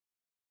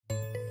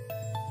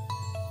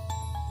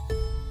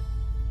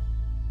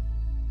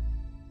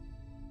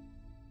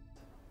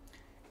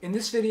In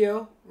this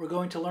video, we're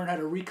going to learn how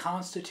to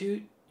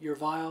reconstitute your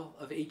vial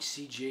of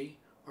HCG,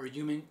 or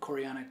human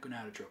chorionic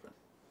gonadotropin.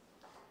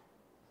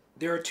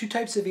 There are two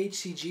types of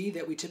HCG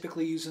that we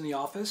typically use in the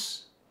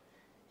office.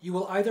 You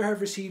will either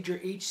have received your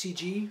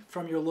HCG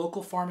from your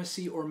local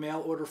pharmacy or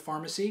mail order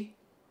pharmacy,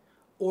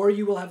 or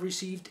you will have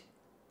received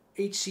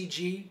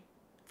HCG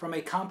from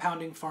a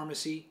compounding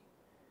pharmacy.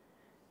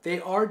 They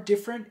are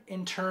different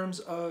in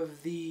terms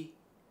of the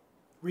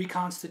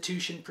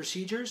reconstitution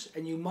procedures,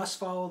 and you must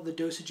follow the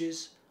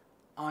dosages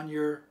on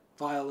your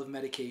vial of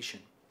medication.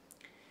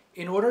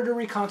 In order to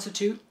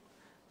reconstitute,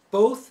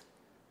 both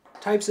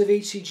types of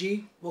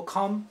HCG will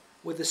come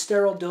with a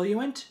sterile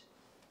diluent.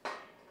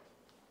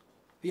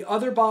 The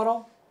other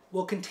bottle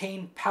will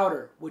contain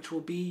powder, which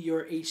will be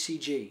your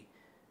HCG.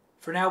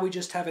 For now, we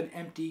just have an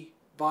empty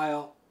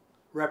vial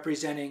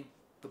representing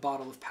the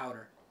bottle of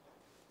powder.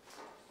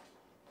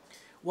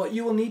 What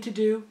you will need to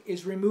do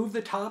is remove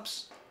the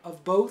tops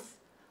of both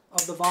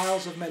of the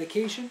vials of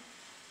medication.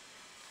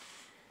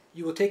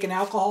 You will take an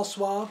alcohol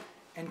swab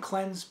and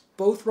cleanse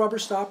both rubber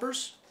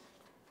stoppers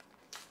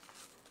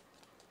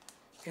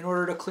in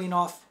order to clean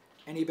off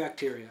any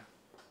bacteria.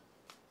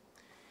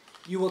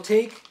 You will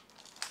take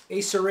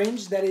a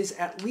syringe that is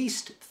at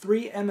least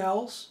 3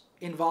 ml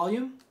in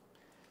volume.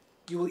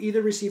 You will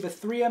either receive a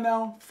 3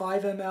 ml,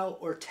 5 ml,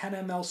 or 10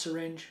 ml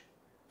syringe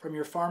from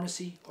your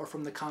pharmacy or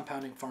from the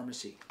compounding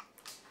pharmacy.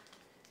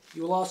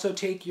 You will also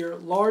take your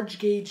large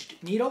gauged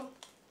needle,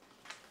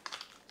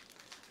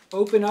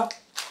 open up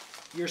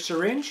your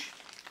syringe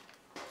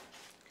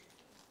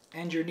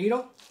and your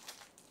needle,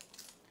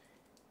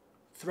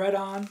 thread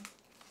on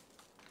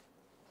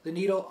the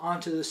needle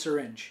onto the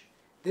syringe.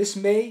 This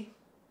may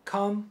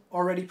come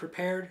already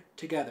prepared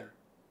together.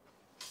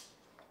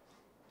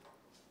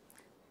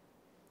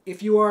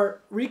 If you are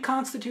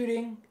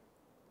reconstituting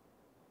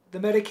the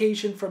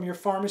medication from your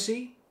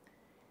pharmacy,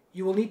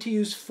 you will need to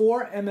use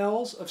 4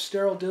 ml of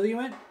sterile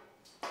diluent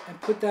and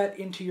put that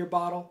into your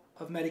bottle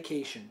of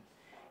medication.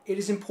 It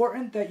is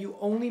important that you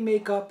only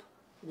make up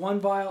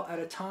one vial at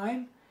a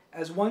time,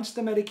 as once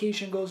the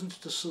medication goes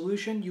into the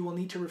solution, you will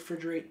need to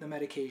refrigerate the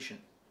medication.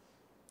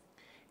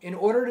 In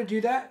order to do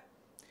that,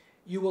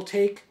 you will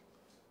take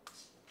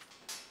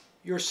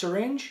your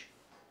syringe,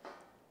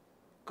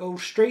 go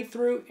straight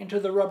through into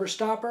the rubber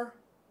stopper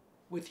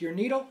with your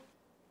needle,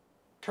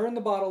 turn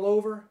the bottle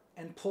over,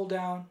 and pull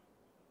down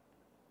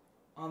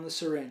on the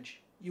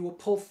syringe. You will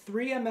pull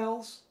 3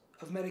 ml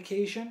of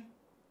medication,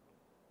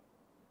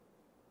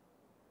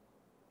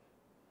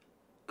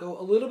 go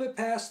a little bit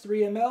past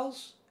 3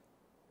 ml,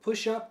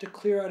 push up to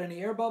clear out any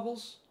air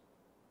bubbles,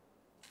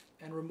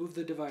 and remove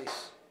the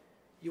device.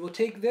 You will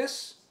take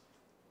this,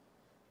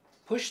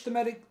 push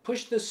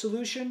the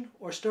solution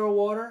or sterile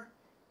water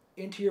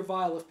into your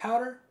vial of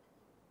powder.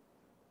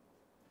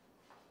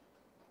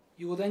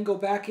 You will then go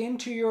back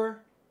into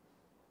your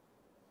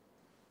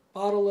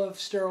bottle of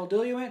sterile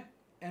diluent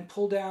and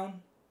pull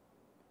down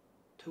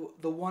to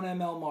the 1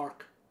 ml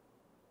mark.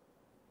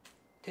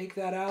 Take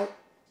that out,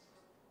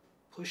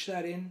 push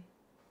that in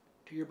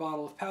to your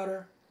bottle of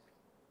powder,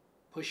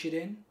 push it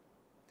in.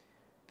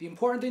 The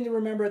important thing to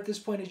remember at this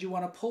point is you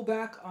want to pull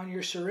back on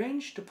your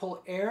syringe to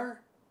pull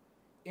air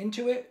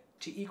into it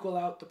to equal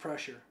out the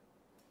pressure.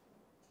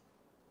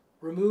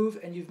 Remove,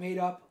 and you've made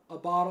up a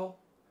bottle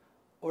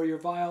or your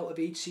vial of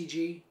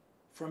HCG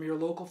from your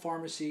local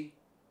pharmacy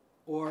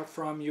or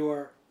from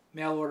your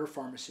mail order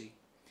pharmacy.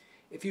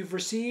 If you've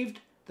received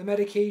the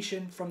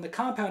medication from the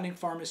compounding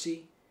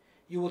pharmacy,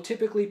 you will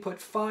typically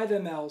put 5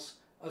 ml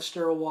of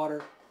sterile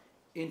water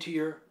into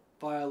your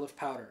vial of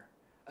powder.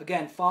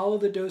 Again, follow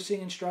the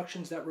dosing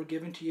instructions that were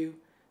given to you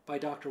by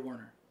Dr.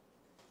 Werner.